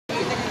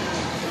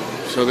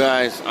So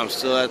guys, I'm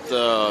still at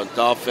the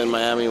Dolphin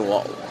Miami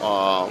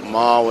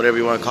mall, whatever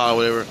you want to call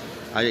it, whatever.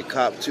 I get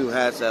copped 2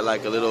 hats at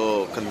like a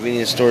little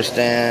convenience store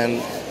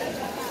stand.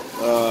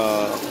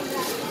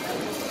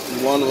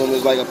 One of them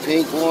is like a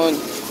pink one.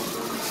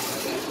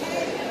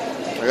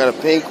 I got a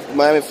pink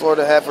Miami,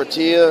 Florida hat for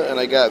Tia, and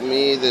I got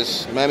me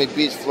this Miami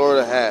Beach,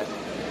 Florida hat.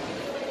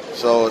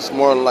 So it's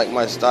more like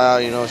my style,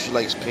 you know, she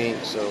likes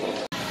pink, so.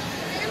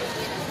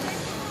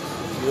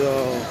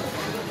 Yo,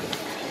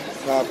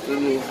 copped a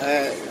new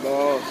hat,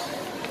 boss.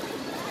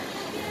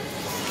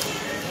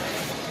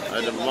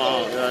 At the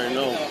mall, you already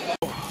know. Hey,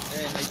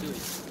 how you doing?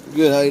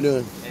 Good, how you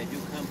doing? Hey, you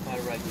come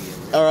park right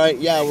here. All right,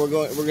 yeah, we're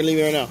gonna leave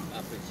it right now. I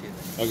appreciate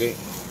it. Okay.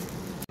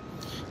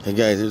 Hey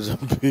guys, there's a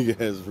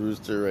big ass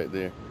rooster right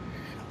there.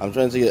 I'm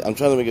trying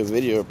to make a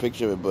video or a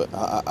picture of it, but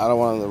I don't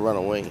want him to run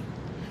away.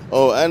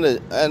 Oh, and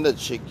a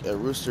chick, a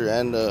rooster,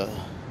 and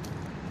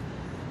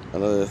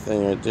another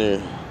thing right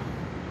there.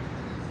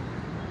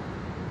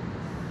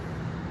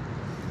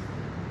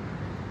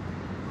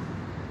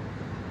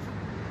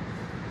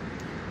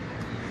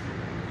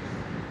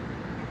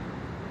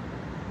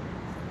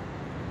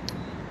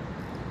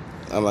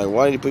 I'm like,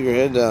 why did you put your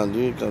head down,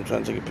 dude? 'Cause I'm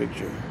trying to take a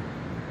picture.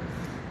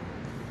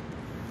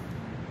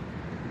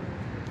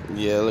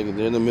 Yeah, look,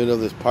 they're in the middle of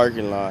this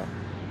parking lot.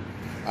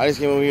 I just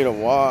came over here to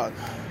walk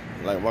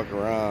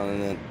around,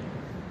 and then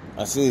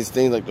I see these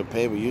things like to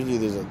pay, but usually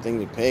there's a thing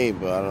to pay,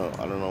 but I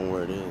don't know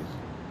where it is.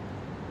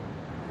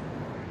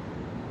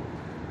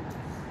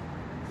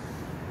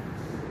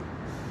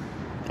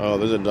 Oh,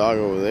 there's a dog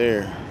over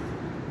there.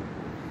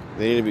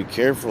 They need to be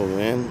careful,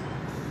 man.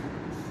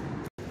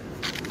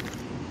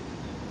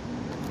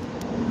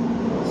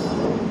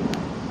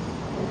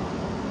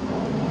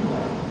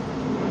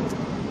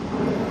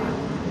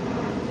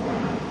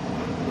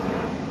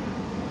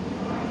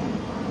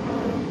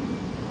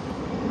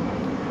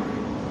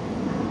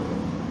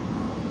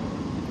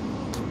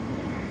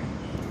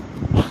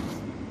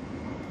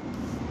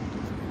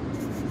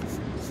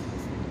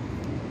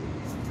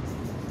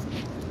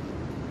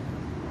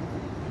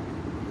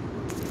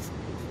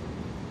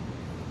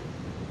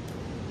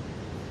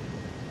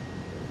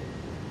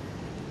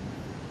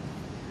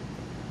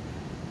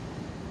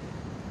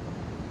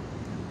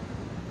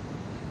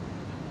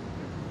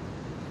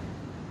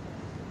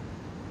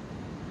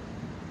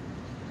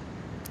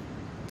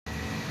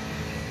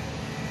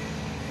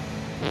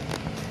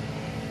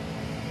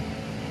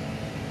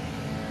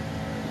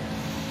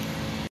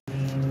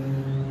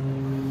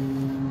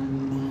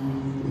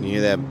 You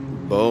hear that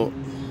boat?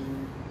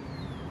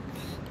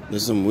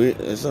 There's some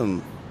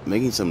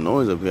making some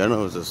noise up here. I don't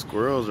know if it's the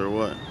squirrels or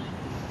what.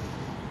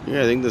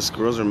 Yeah, I think the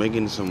squirrels are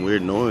making some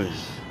weird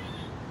noise.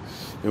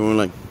 Everyone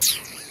like,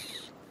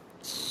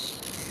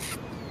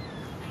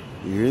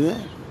 you hear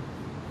that?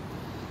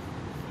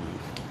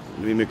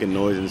 Let me make a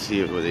noise and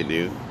see what they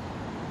do.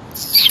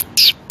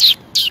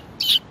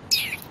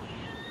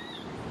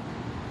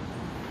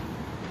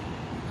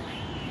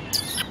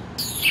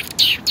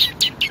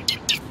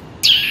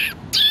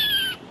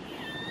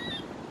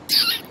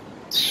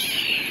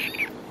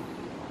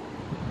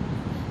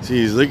 See,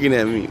 he's looking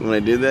at me. When I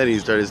did that, he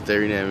started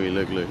staring at me.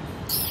 Look, look.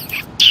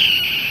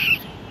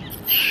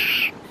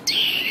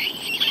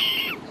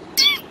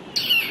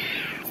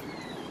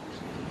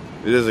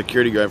 This is a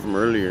security guy from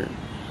earlier.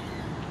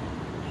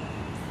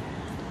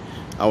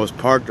 I was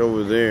parked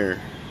over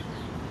there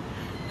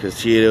because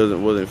she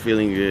wasn't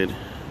feeling good.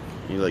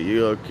 He's like,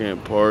 you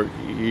can't park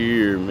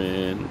here,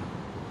 man.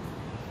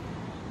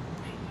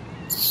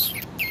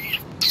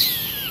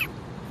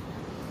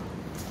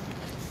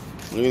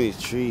 Look at these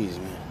trees,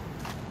 man.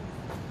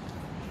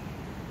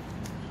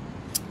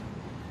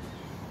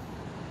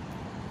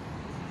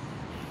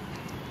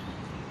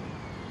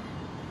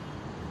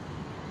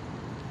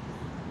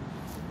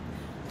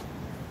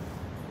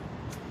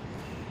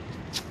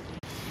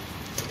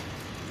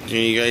 Can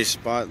you guys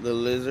spot the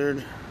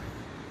lizard?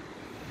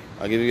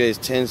 I'll give you guys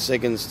 10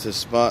 seconds to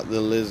spot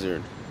the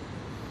lizard.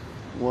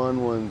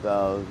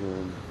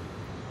 1,000.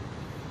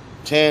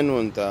 10,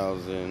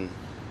 1,000.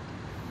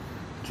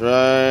 It's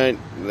right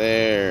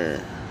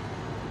there.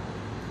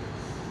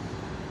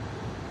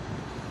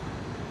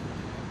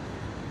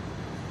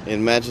 It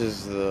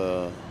matches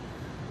the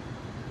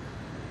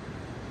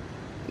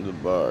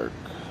bark.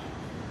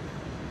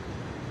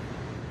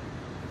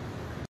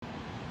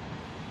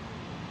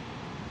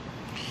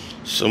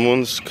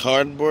 Someone's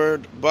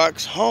cardboard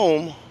box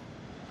home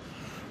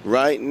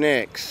right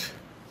next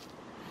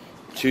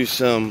to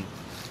some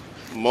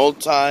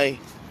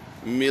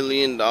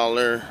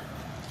multi-million-dollar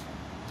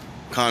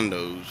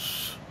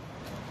condos.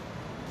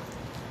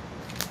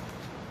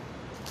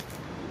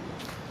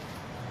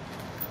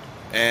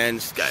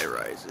 And sky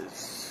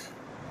rises.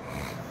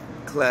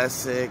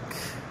 Classic.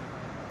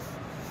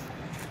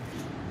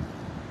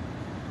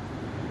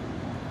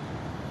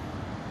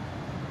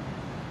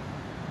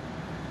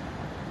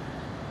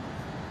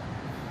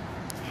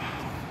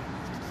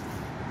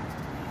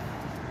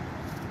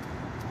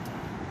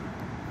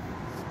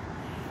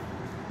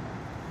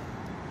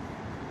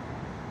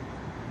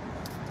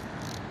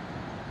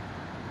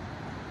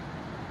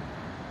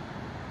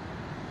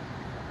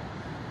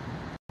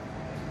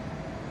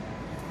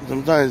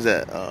 Sometimes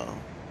that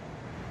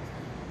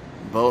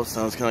boat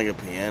sounds kind of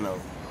like a piano.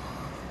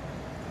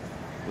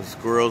 The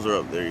squirrels are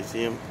up there, you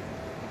see them?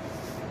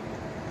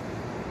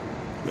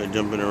 They're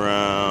jumping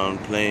around,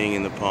 playing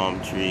in the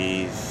palm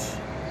trees.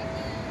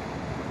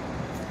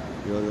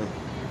 You know that?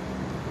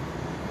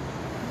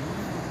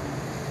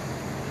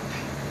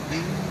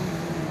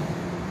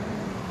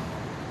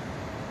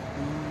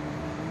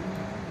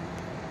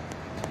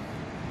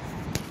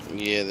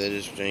 Yeah, they're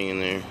just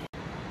hanging there.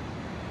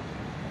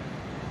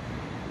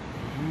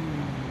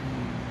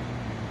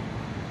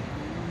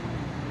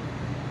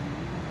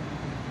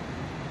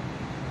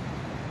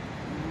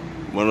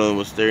 One of them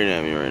was staring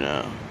at me right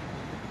now.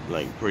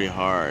 Like pretty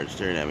hard,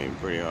 staring at me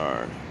pretty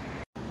hard.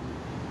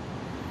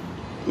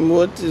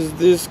 What is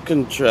this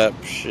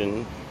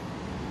contraption?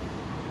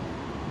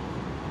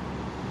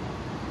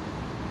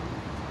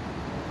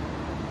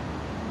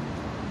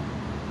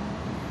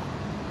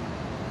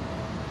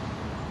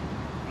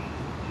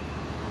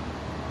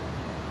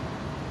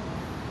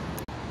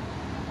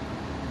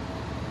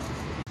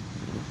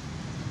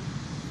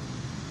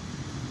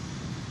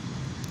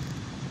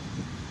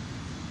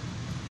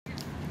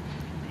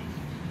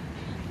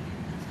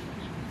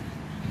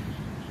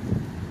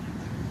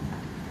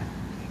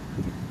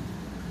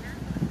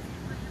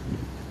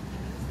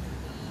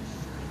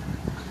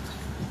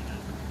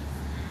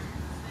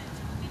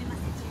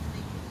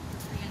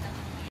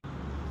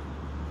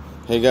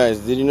 Hey guys,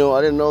 did you know, I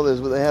didn't know this,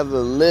 but they have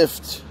the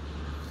lift,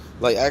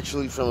 like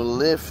actually from a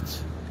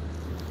lift,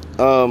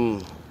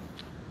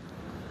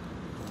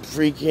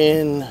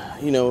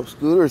 freaking, you know,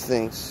 scooter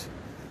things.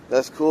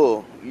 That's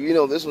cool. You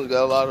know, this one's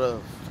got a lot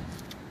of,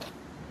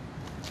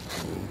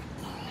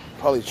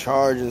 probably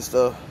charge and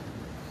stuff.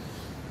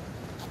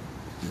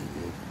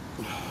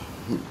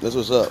 That's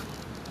what's up.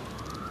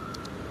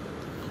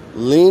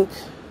 Link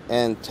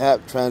and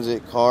tap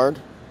transit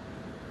card.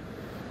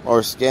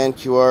 Or scan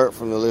QR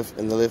from the Lyft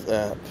in the Lyft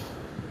app.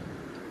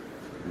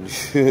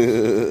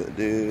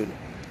 Dude.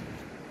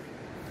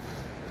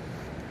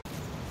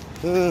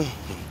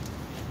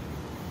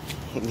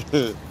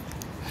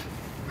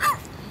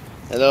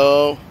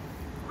 Hello.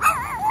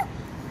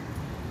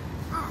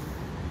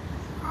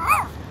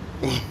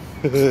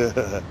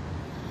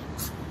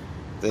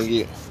 Thank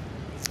you.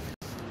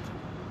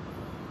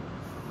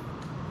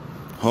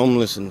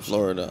 Homeless in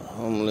Florida.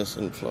 Homeless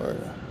in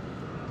Florida.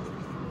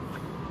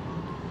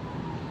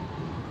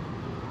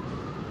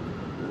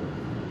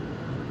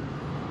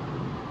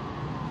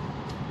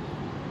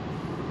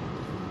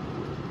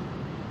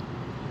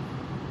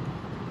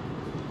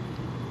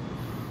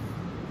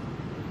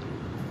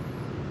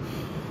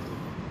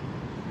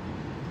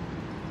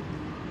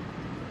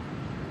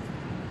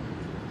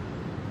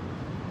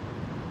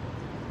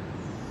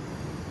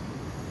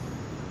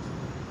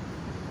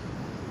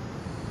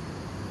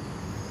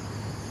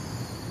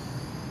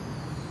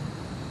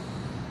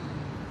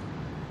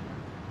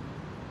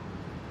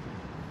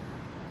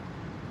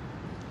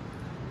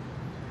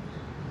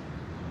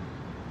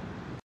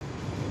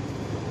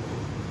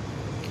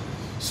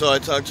 So I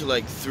talked to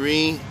like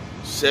 3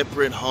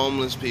 separate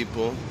homeless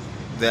people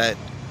that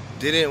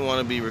didn't want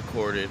to be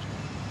recorded.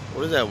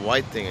 What is that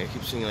white thing? I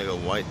keep seeing like a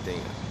white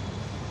thing.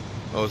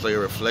 Oh, it's like a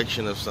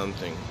reflection of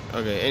something.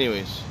 Okay,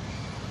 anyways.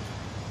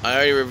 I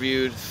already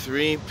reviewed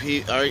 3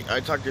 people. I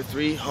talked to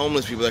 3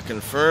 homeless people that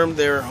confirmed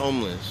they're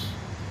homeless.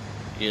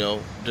 You know,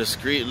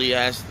 discreetly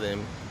asked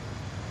them,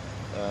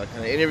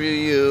 can I interview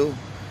you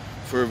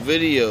for a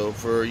video,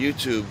 for a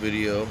YouTube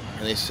video?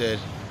 And they said,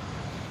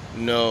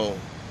 no.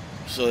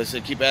 So they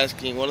said, keep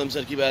asking. One of them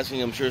said, keep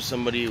asking. I'm sure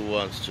somebody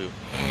wants to.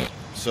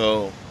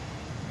 So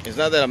it's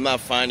not that I'm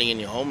not finding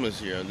any homeless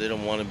here. They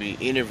don't want to be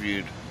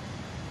interviewed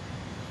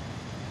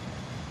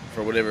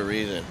for whatever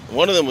reason.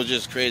 One of them was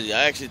just crazy.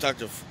 I actually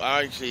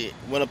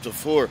went up to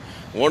 4.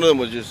 One of them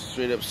was just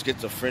straight up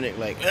schizophrenic,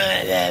 like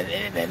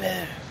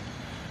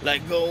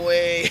go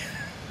away.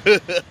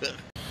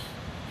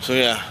 So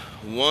yeah,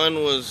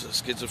 one was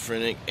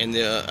schizophrenic, and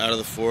out of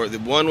the 4, the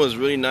one was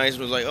really nice.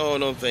 Was like, oh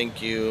no,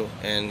 thank you,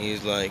 and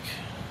he's like,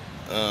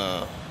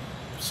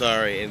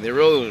 sorry. And he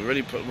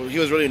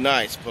was really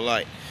nice,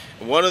 polite.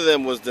 One of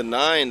them was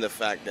denying the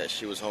fact that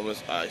she was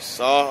homeless. I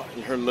saw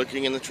her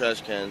looking in the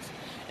trash cans,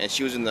 and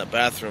she was in the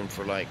bathroom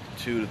for like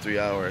 2 to 3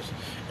 hours.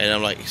 And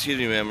I'm like, excuse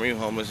me, ma'am, are you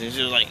homeless? And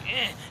she was like,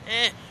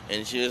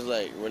 and she was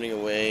like running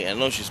away. I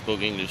know she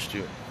spoke English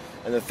too.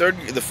 And the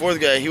 4th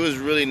guy, he was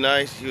really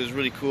nice. He was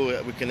really cool.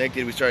 We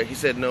connected. He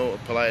said no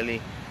politely,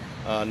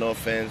 no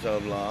offense, blah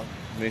blah.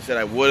 And he said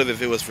I would have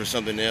if it was for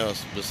something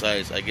else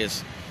besides. I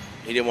guess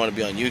he didn't want to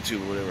be on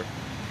YouTube or whatever.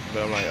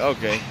 But I'm like,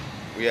 okay,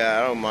 yeah,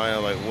 I don't mind.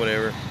 I'm like,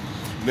 whatever.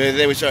 But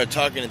then we started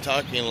talking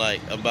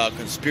like about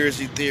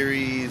conspiracy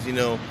theories, you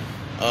know,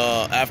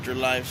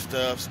 afterlife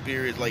stuff,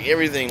 spirits, like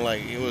everything.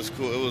 Like it was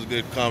cool. It was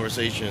good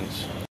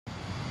conversations.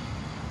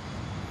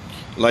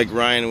 Like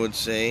Ryan would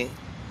say,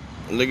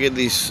 look at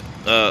these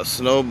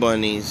snow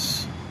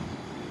bunnies.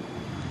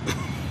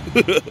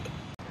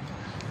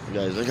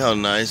 Guys, look how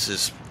nice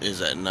this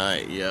is at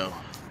night, yo.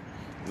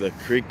 The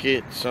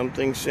Cricket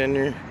something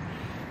center.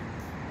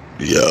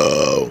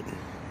 Yo.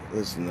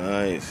 It's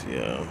nice,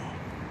 yeah.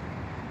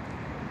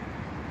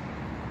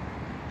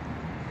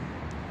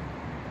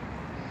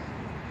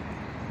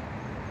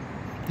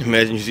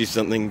 Imagine you see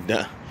something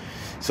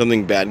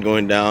bad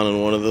going down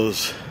in one of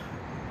those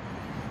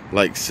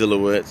like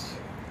silhouettes.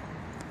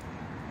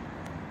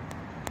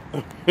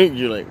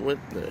 You're like, what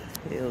the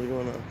hell is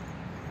going on?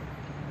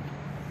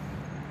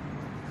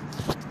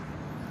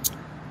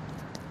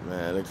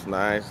 Man, it looks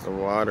nice. The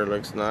water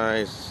looks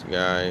nice,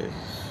 guys.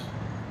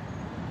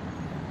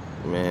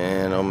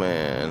 Man, oh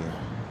man.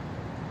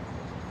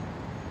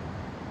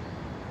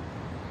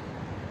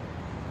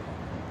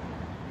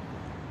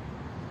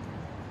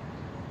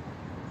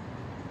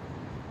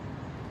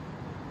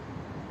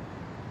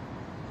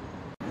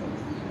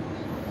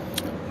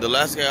 The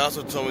last guy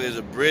also told me there's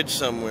a bridge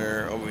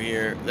somewhere over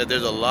here that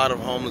there's a lot of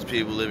homeless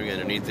people living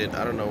underneath it.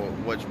 I don't know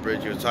which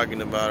bridge he was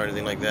talking about or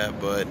anything like that,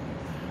 but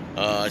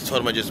I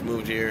told him I just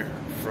moved here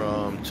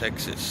from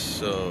Texas,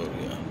 so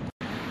yeah.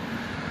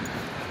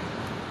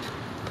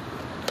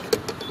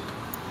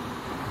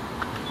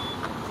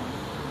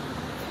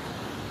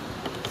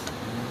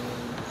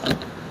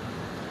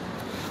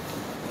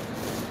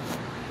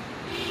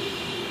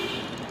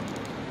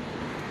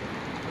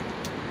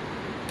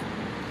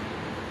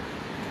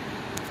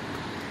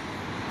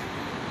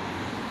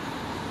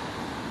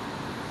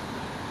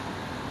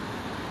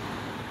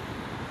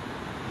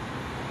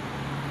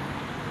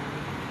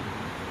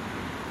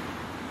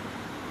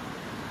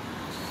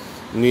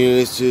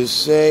 Needless to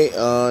say,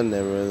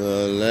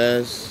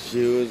 nevertheless,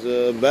 she was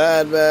a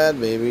bad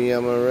baby,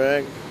 I'm a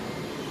wreck.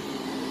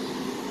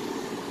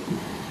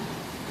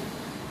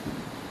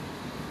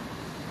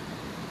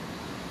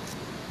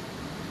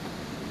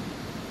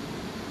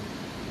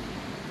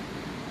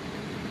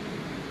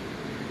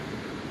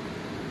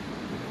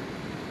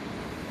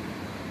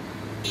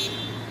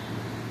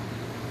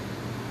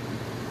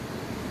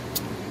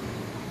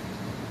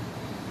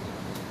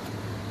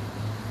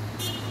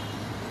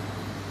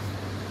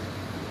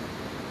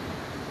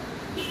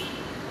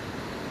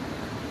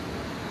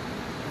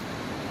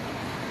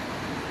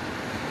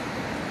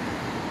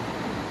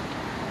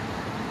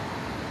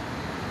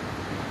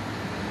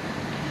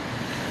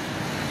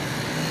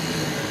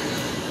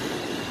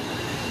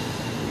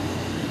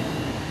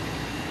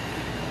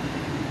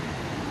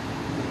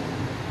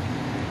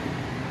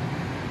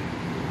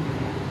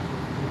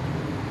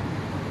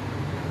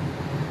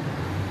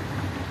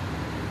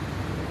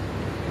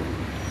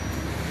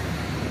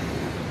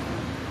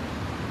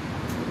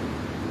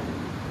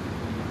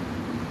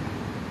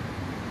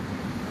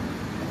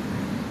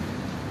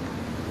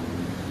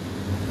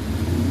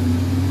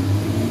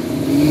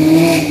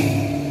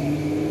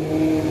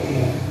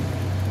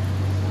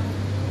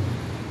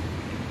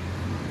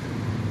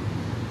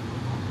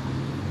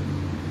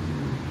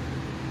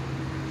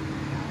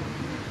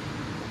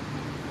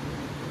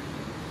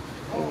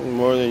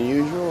 More than you.